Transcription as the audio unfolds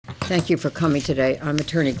Thank you for coming today. I'm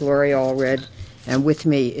attorney Gloria Allred, and with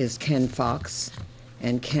me is Ken Fox,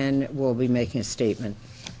 and Ken will be making a statement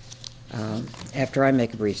after I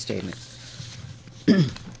make a brief statement.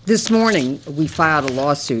 This morning, we filed a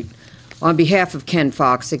lawsuit on behalf of Ken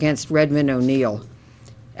Fox against Redmond O'Neal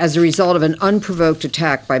as a result of an unprovoked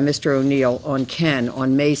attack by Mr. O'Neal on Ken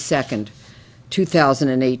on May 2nd,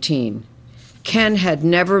 2018. Ken had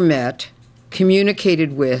never met,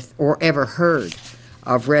 communicated with, or ever heard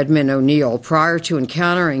of Redmond O'Neal prior to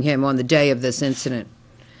encountering him on the day of this incident.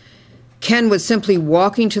 Ken was simply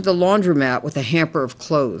walking to the laundromat with a hamper of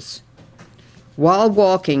clothes. While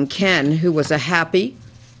walking, Ken, who was a happy,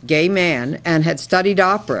 gay man and had studied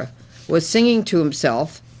opera, was singing to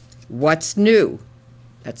himself, "What's new?"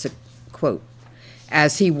 That's a quote.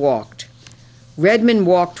 As he walked, Redmond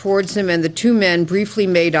walked towards him and the two men briefly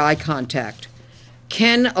made eye contact.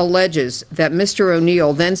 Ken alleges that Mr.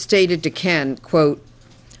 O'Neal then stated to Ken, quote,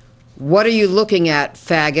 "What are you looking at,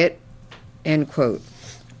 faggot?" End quote.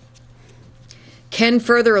 Ken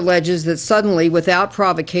further alleges that suddenly, without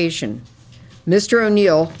provocation, Mr.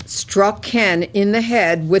 O'Neal struck Ken in the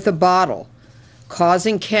head with a bottle,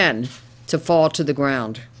 causing Ken to fall to the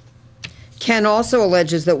ground. Ken also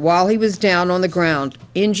alleges that while he was down on the ground,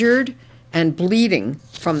 injured and bleeding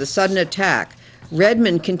from the sudden attack,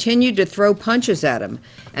 Redmond continued to throw punches at him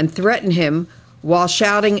and threaten him while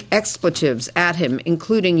shouting expletives at him,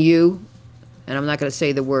 including "you," and I'm not going to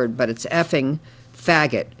say the word, but it's effing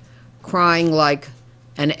faggot, crying like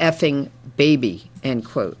an effing baby, end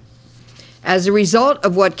quote. As a result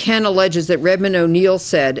of what Ken alleges that Redmond O'Neal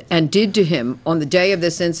said and did to him on the day of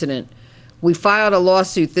this incident, we filed a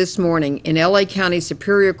lawsuit this morning in LA County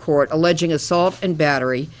Superior Court alleging assault and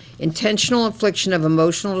battery, intentional infliction of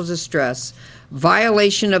emotional distress,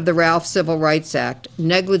 violation of the Ralph Civil Rights Act,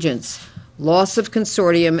 negligence, loss of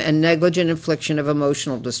consortium, and negligent infliction of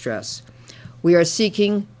emotional distress. We are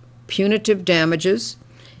seeking punitive damages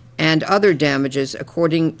and other damages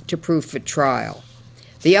according to proof at trial.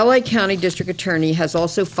 The LA County District Attorney has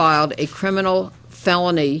also filed a criminal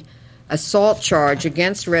felony assault charge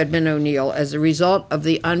against Redmond O'Neal as a result of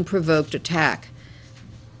the unprovoked attack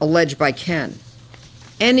alleged by Ken.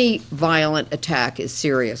 Any violent attack is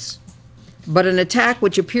serious, but an attack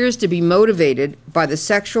which appears to be motivated by the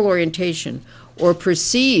sexual orientation or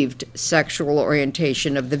perceived sexual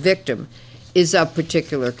orientation of the victim is of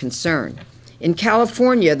particular concern. In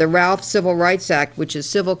California, the Ralph Civil Rights Act, which is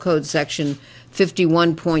Civil Code Section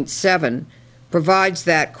 51.7, provides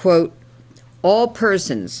that, quote, "All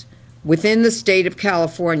persons within the state of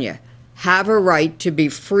California have a right to be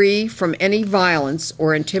free from any violence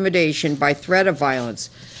or intimidation by threat of violence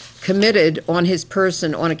committed on his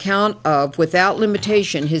person on account of, without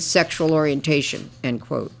limitation, his sexual orientation," end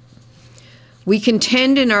quote. We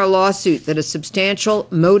contend in our lawsuit that a substantial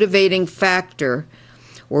motivating factor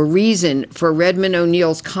or reason for Redmond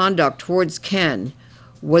O'Neal's conduct towards Ken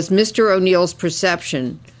was Mr. O'Neal's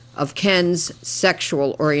perception of Ken's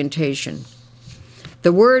sexual orientation.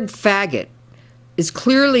 The word faggot is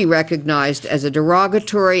clearly recognized as a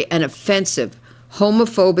derogatory and offensive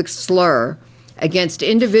homophobic slur against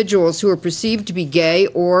individuals who are perceived to be gay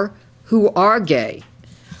or who are gay.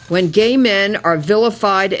 When gay men are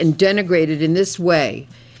vilified and denigrated in this way,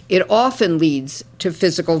 it often leads to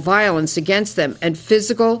physical violence against them and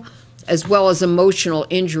physical as well as emotional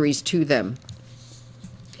injuries to them.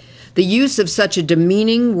 The use of such a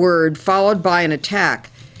demeaning word followed by an attack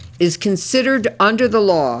is considered under the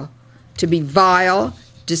law to be vile,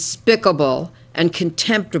 despicable, and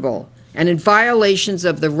contemptible, and in violations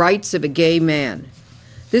of the rights of a gay man.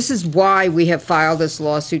 This is why we have filed this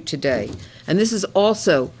lawsuit today, and this is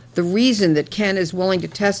also the reason that Ken is willing to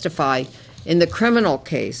testify in the criminal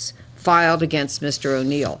case filed against Mr.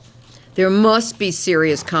 O'Neal. There must be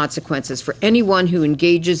serious consequences for anyone who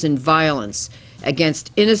engages in violence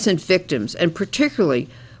against innocent victims, and particularly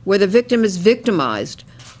where the victim is victimized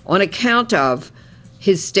on account of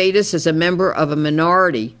his status as a member of a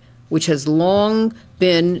minority which has long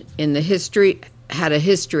been had a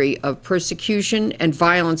history of persecution and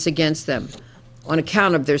violence against them on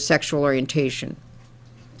account of their sexual orientation.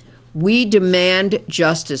 We demand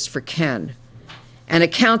justice for Ken and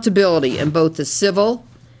accountability in both the civil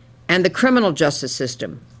and the criminal justice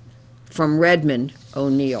system from Redmond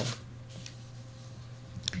O'Neal.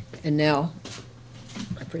 And now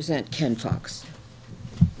I present Ken Fox.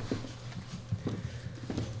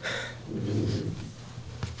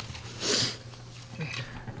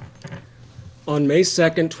 On May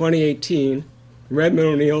 2nd, 2018, Redmond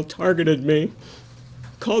O'Neal targeted me,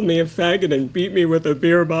 called me a faggot, and beat me with a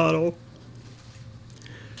beer bottle.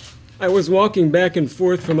 I was walking back and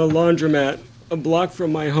forth from a laundromat a block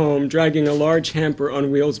from my home, dragging a large hamper on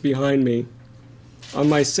wheels behind me. On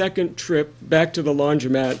my second trip back to the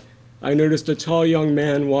laundromat, I noticed a tall young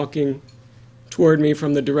man walking toward me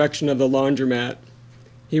from the direction of the laundromat.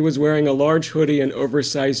 He was wearing a large hoodie and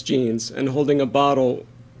oversized jeans and holding a bottle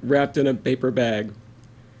wrapped in a paper bag.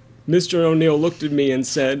 Mr. O'Neal looked at me and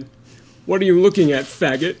said, "What are you looking at,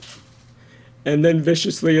 faggot?" and then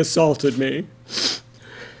viciously assaulted me.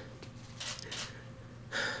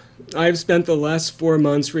 I've spent the last 4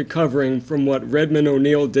 months recovering from what Redmond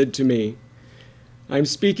O'Neal did to me. I'm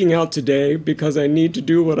speaking out today because I need to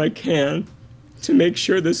do what I can to make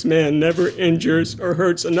sure this man never injures or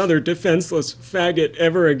hurts another defenseless faggot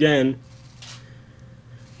ever again.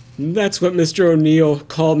 That's what Mr. O'Neal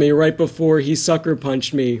called me right before he sucker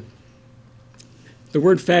punched me. The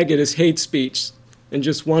word faggot is hate speech and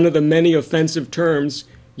just one of the many offensive terms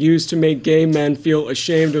used to make gay men feel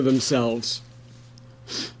ashamed of themselves.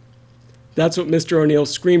 That's what Mr. O'Neal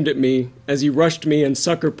screamed at me as he rushed me and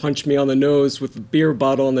sucker punched me on the nose with the beer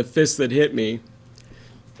bottle in the fist that hit me.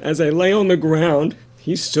 As I lay on the ground,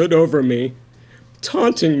 he stood over me,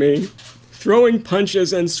 taunting me, throwing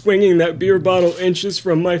punches and swinging that beer bottle inches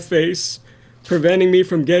from my face, preventing me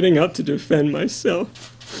from getting up to defend myself.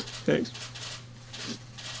 Thanks.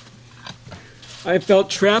 I felt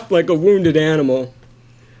trapped like a wounded animal.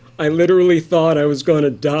 I literally thought I was going to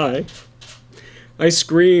die. I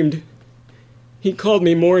screamed. He called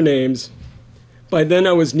me more names. By then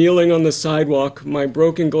I was kneeling on the sidewalk, my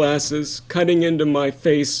broken glasses cutting into my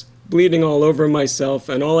face, bleeding all over myself,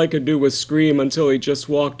 and all I could do was scream until he just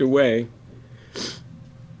walked away.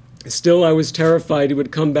 Still, I was terrified he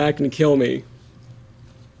would come back and kill me.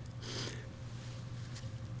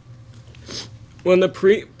 When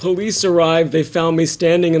the police arrived, they found me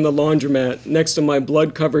standing in the laundromat next to my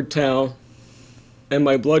blood-covered towel and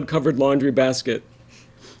my blood-covered laundry basket.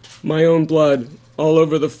 My own blood all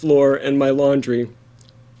over the floor and my laundry.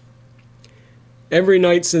 Every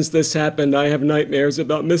night since this happened, I have nightmares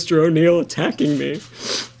about Mr. O'Neal attacking me.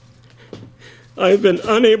 I've been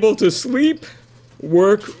unable to sleep,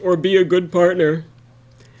 work, or be a good partner.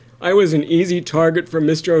 I was an easy target for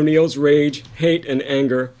Mr. O'Neal's rage, hate, and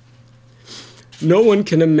anger. No one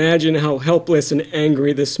can imagine how helpless and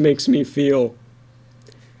angry this makes me feel.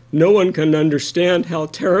 No one can understand how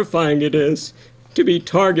terrifying it is to be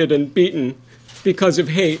targeted and beaten because of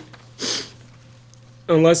hate,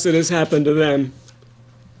 unless it has happened to them.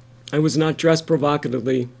 I was not dressed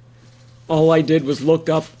provocatively. All I did was look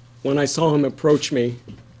up when I saw him approach me.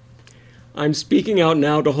 I'm speaking out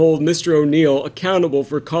now to hold Mr. O'Neal accountable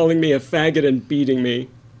for calling me a faggot and beating me.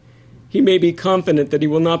 He may be confident that he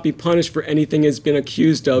will not be punished for anything he has been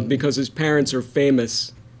accused of because his parents are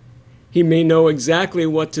famous. He may know exactly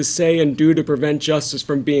what to say and do to prevent justice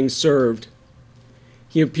from being served.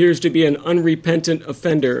 He appears to be an unrepentant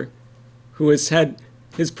offender who has had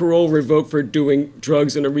his parole revoked for doing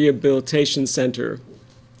drugs in a rehabilitation center.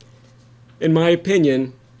 In my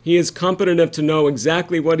opinion, he is competent enough to know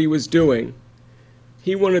exactly what he was doing.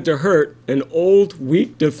 He wanted to hurt an old,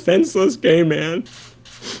 weak, defenseless gay man.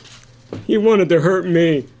 He wanted to hurt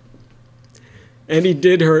me. And he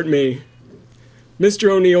did hurt me. Mr.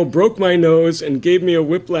 O'Neal broke my nose and gave me a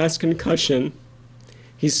whiplash concussion.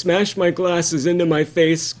 He smashed my glasses into my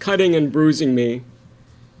face, cutting and bruising me.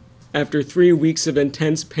 After 3 weeks of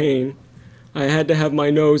intense pain, I had to have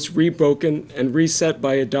my nose rebroken and reset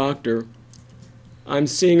by a doctor. I'm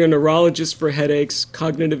seeing a neurologist for headaches,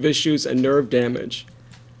 cognitive issues, and nerve damage.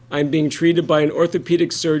 I'm being treated by an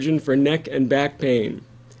orthopedic surgeon for neck and back pain.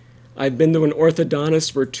 I've been to an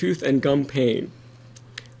orthodontist for tooth and gum pain.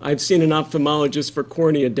 I've seen an ophthalmologist for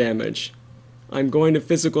cornea damage. I'm going to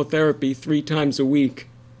physical therapy 3 times a week.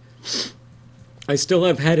 I still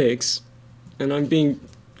have headaches, and I've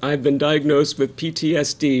been diagnosed with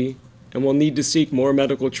PTSD and will need to seek more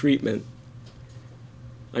medical treatment.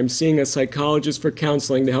 I'm seeing a psychologist for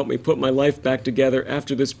counseling to help me put my life back together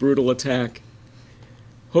after this brutal attack.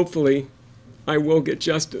 Hopefully, I will get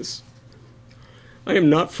justice. I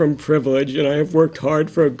am not from privilege, and I have worked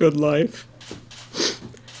hard for a good life.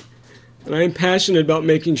 And I am passionate about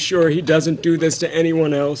making sure he doesn't do this to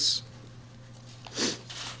anyone else.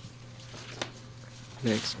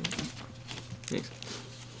 Thanks. Thanks.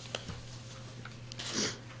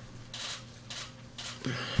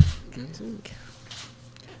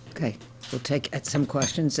 Okay, we'll take some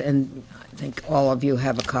questions, and I think all of you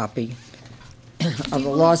have a copy of the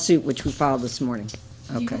lawsuit which we filed this morning. Do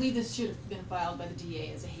you Okay. believe this should have been filed by the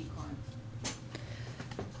DA as a hate crime?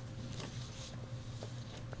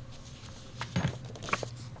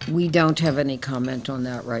 We don't have any comment on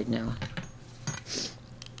that right now.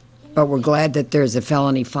 But we're glad that there's a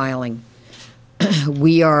felony filing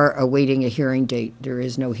We are awaiting a hearing date. There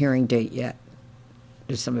is no hearing date yet.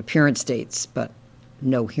 There's some appearance dates, but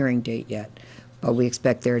no hearing date yet. But we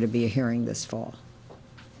expect there to be a hearing this fall.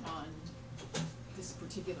 On this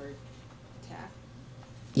particular attack?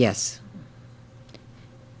 Yes.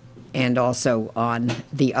 And also on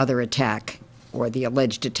the other attack, or the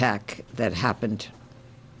alleged attack that happened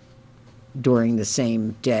during the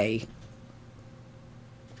same day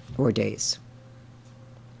or days.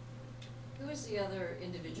 Who is the other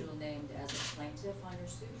individual named as a plaintiff on your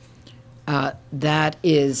suit? That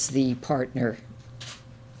is the partner,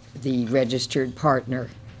 the registered partner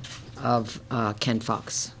of Ken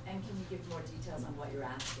Fox. And can you give more details on what you're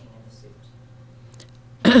asking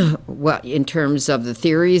in the suit? Well, in terms of the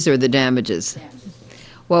theories or the damages? Damages.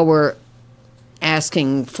 Well, we're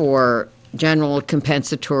asking for general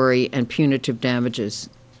compensatory and punitive damages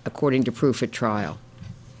according to proof at trial.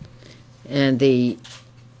 And the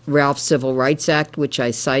Ralph Civil Rights Act, which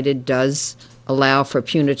I cited, does allow for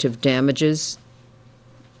punitive damages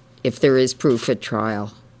if there is proof at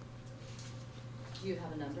trial. Do you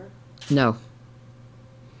have a number? No.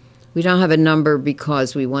 We don't have a number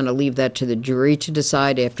because we want to leave that to the jury to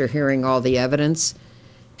decide after hearing all the evidence.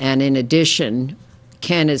 And in addition,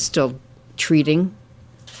 Ken is still treating,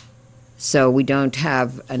 so we don't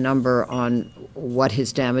have a number on what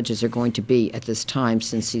his damages are going to be at this time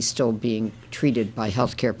since he's still being treated by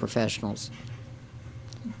healthcare professionals.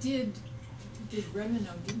 Did Redmond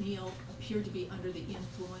O'Neal appear to be under the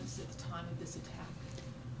influence at the time of this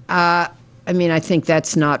attack? I mean, I think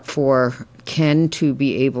that's not for Ken to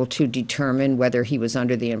be able to determine whether he was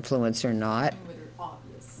under the influence or not. And whether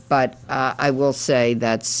obvious? But I will say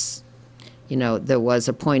that's, there was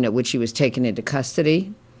a point at which he was taken into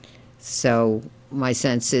custody. So my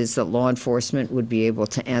sense is that law enforcement would be able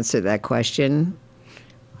to answer that question.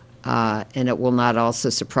 And it will not also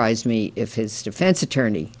surprise me if his defense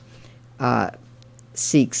attorney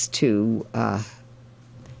seeks to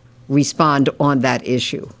respond on that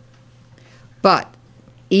issue. But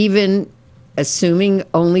even assuming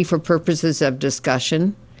only for purposes of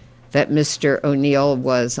discussion that Mr. O'Neal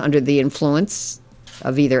was under the influence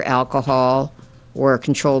of either alcohol or a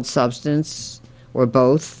controlled substance or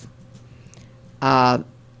both, that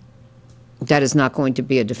is not going to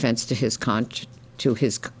be a defense to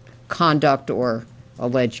his conduct or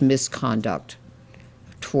alleged misconduct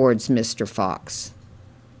towards Mr. Fox.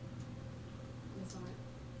 Ms.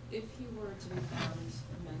 Allred, if he were to be found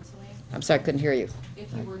mentally, I'm sorry, I couldn't hear you.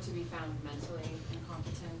 if he were to be found mentally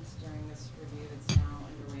incompetent during this review that's now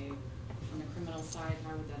underway on the criminal side,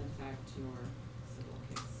 how would that affect your civil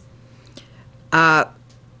case?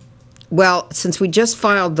 Well, since we just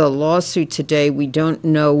filed the lawsuit today, we don't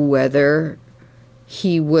know whether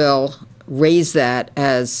he will raise that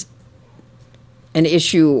as an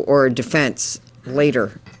issue or a defense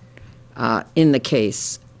later in the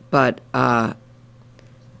case. But, I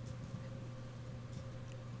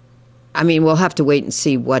mean, we'll have to wait and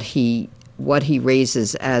see what he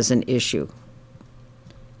raises as an issue.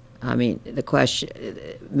 I mean, the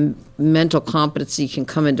question, mental competency can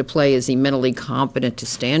come into play. Is he mentally competent to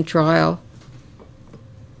stand trial?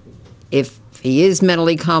 If he is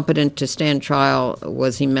mentally competent to stand trial,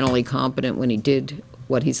 was he mentally competent when he did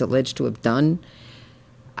what he's alleged to have done?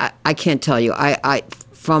 I can't tell you.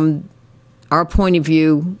 From our point of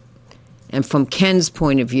view and from Ken's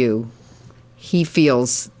point of view, he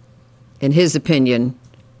feels, in his opinion,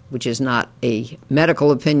 which is not a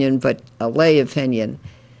medical opinion but a lay opinion,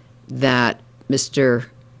 that Mr.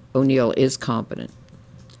 O'Neal is competent.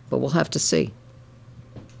 But we'll have to see.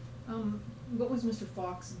 What was Mr.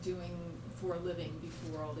 Fox doing for a living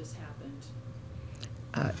before all this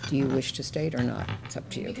happened? Do you wish to state or not? It's up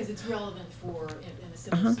to you. Because it's relevant for in a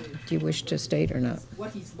civil suit. Do you wish to state or not?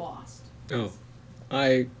 What he's lost. Oh,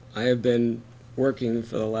 I have been working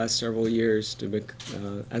for the last several years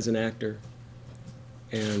as an actor,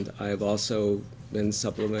 and I've also been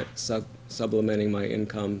supplementing my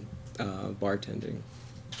income bartending.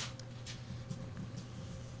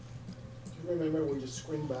 Do you remember when you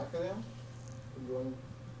screamed back at him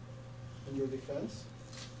in your defense?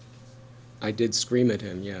 I did scream at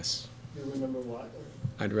him, yes. Do you remember what?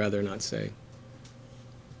 I'd rather not say.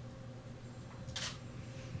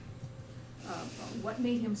 What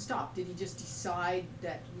made him stop? Did he just decide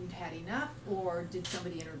that you'd had enough, or did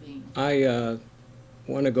somebody intervene? I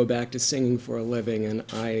want to go back to singing for a living, and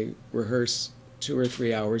I rehearse 2 or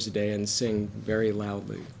 3 hours a day and sing very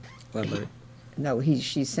loudly. No,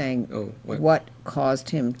 she's saying Oh, what? what caused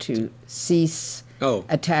him to cease Oh,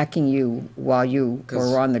 attacking you while you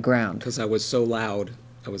were on the ground. because I was so loud,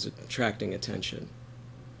 I was attracting attention.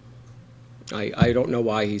 I don't know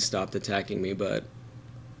why he stopped attacking me, but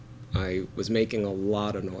I was making a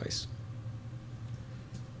lot of noise.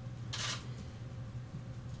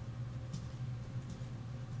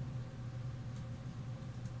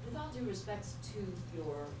 With all due respects to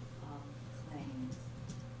your claims,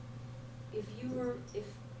 if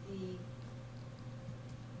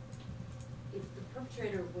the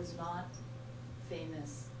perpetrator was not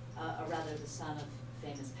famous, or rather the son of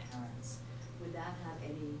famous parents, would that have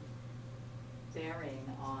any bearing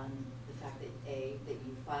on the fact that A, that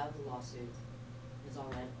you filed the lawsuit, Ms.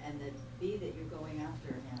 Allred, and that B, that you're going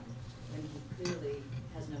after him when he clearly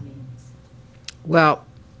has no means? Well,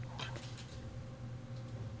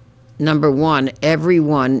 number one,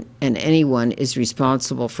 everyone and anyone is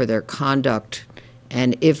responsible for their conduct,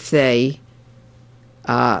 and if they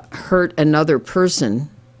hurt another person,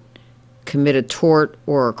 commit a tort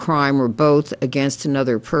or a crime or both against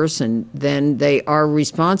another person, then they are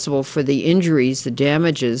responsible for the injuries, the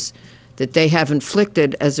damages that they have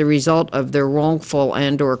inflicted as a result of their wrongful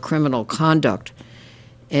and or criminal conduct.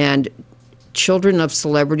 And children of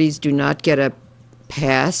celebrities do not get a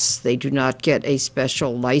pass. They do not get a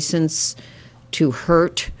special license to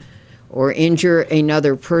hurt or injure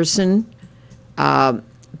another person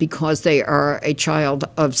because they are a child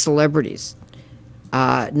of celebrities.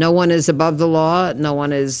 No one is above the law. No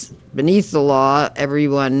one is beneath the law.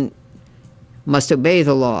 Everyone must obey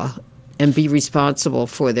the law and be responsible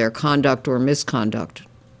for their conduct or misconduct.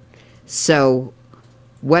 So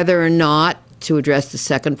whether or not, to address the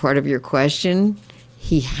second part of your question,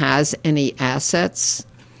 he has any assets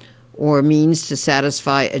or means to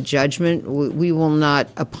satisfy a judgment, we will not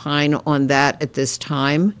opine on that at this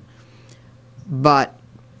time. But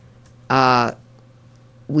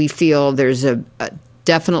we feel there's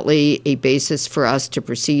definitely a basis for us to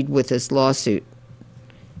proceed with this lawsuit.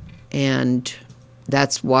 And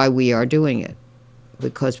that's why we are doing it,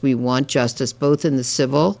 because we want justice both in the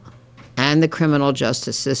civil and the criminal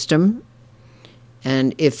justice system.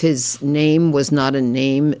 And if his name was not a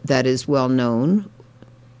name that is well known,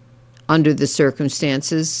 under the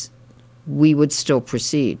circumstances, we would still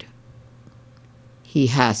proceed. He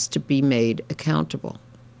has to be made accountable.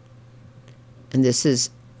 And this is,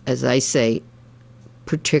 as I say,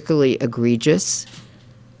 particularly egregious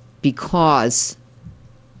because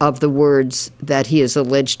of the words that he is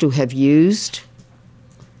alleged to have used,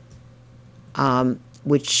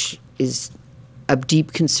 which is of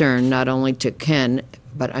deep concern not only to Ken,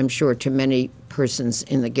 but I'm sure to many persons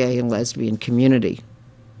in the gay and lesbian community.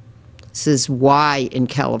 This is why in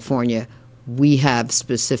California we have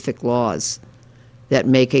specific laws that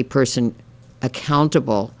make a person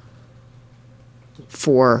accountable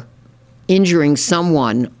for injuring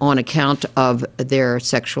someone on account of their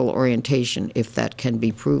sexual orientation, if that can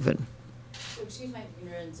be proven. So excuse my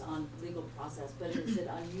ignorance on legal process, but is it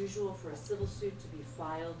unusual for a civil suit to be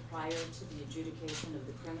filed prior to the adjudication of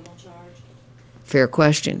the criminal charge? Fair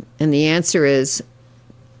question. And the answer is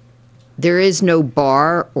there is no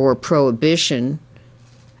bar or prohibition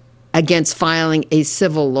against filing a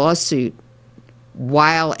civil lawsuit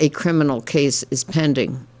while a criminal case is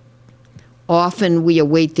pending. Often we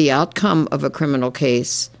await the outcome of a criminal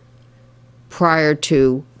case prior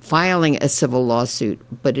to filing a civil lawsuit,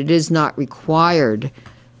 but it is not required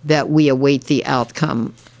that we await the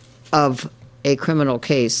outcome of a criminal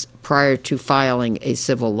case prior to filing a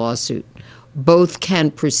civil lawsuit. Both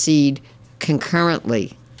can proceed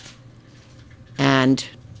concurrently, and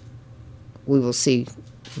we will see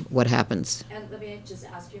what happens. And let me just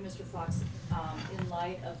ask you, Mr. Fox, in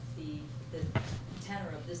light of the tenor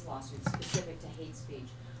of this lawsuit specific to hate speech,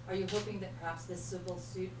 are you hoping that perhaps this civil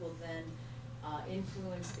suit will then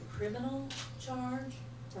influence the criminal charge,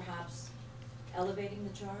 perhaps elevating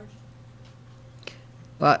the charge?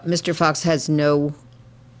 But Mr. Fox has no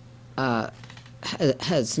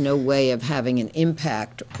way of having an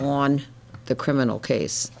impact on the criminal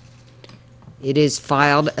case. It is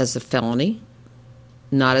filed as a felony,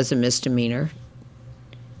 not as a misdemeanor.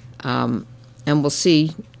 And we'll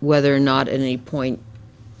see whether or not at any point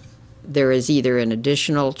there is either an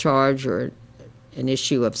additional charge or an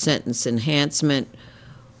issue of sentence enhancement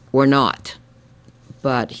or not.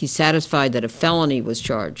 But he's satisfied that a felony was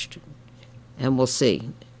charged, and we'll see.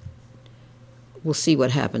 We'll see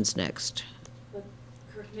what happens next. But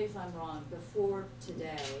correct me if I'm wrong, before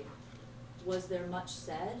today, was there much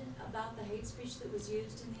said about the hate speech that was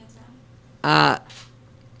used in the attack?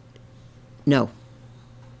 No.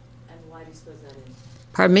 And why do you suppose that is?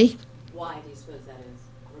 Pardon me? Why do you suppose that is?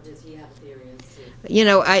 Or does he have a theory as to? You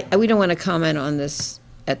know, we don't want to comment on this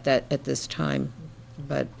at this time,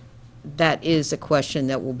 but that is a question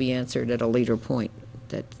that will be answered at a later point.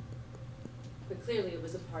 That clearly it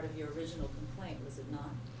was a part of your original complaint, was it not?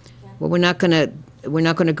 Ken? Well, we're not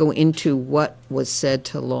gonna go into what was said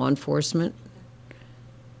to law enforcement,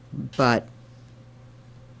 but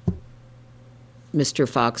Mr.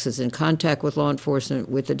 Fox is in contact with law enforcement,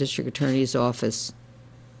 with the district attorney's office,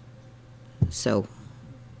 so.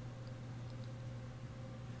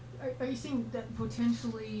 Are you saying that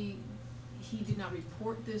potentially he did not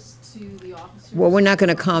report this to the officers? Well, we're not going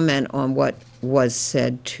to comment on what was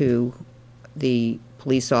said to the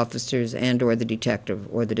police officers and/or the detective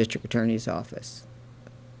or the district attorney's office.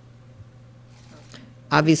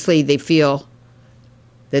 Obviously, they feel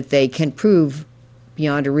that they can prove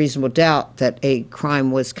beyond a reasonable doubt that a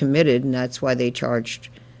crime was committed, and that's why they charged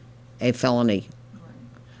a felony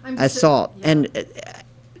I'm just- assault. yeah. And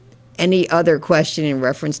any other question in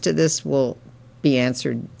reference to this will be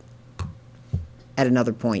answered at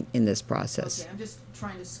another point in this process. Okay, I'm just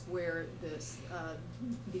trying to square this,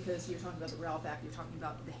 because you're talking about the Ralph Act, you're talking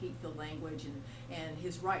about the hate-filled language and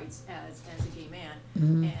his rights as a gay man.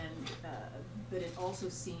 Mhm. And, but it also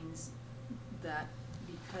seems that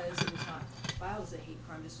because it was not filed as a hate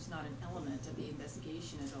crime, this was not an element of the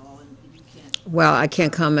investigation at all, and you can't. Well, I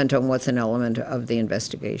can't comment on what's an element of the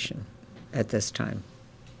investigation at this time.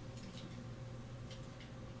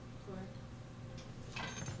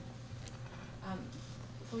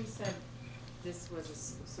 Police said this was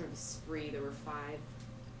a sort of spree. There were 5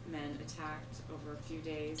 men attacked over a few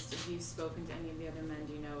days. Have you spoken to any of the other men?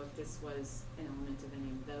 Do you know if this was an element of any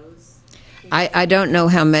of those? I don't know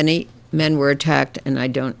how many men were attacked, and I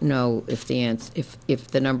don't know if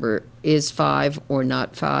the number is 5 or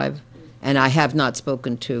not 5, and I have not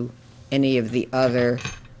spoken to any of the other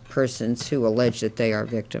persons who allege that they are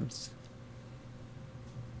victims.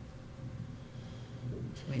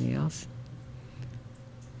 Anything else?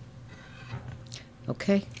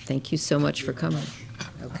 Okay, thank you so much for coming.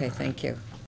 Okay, thank you.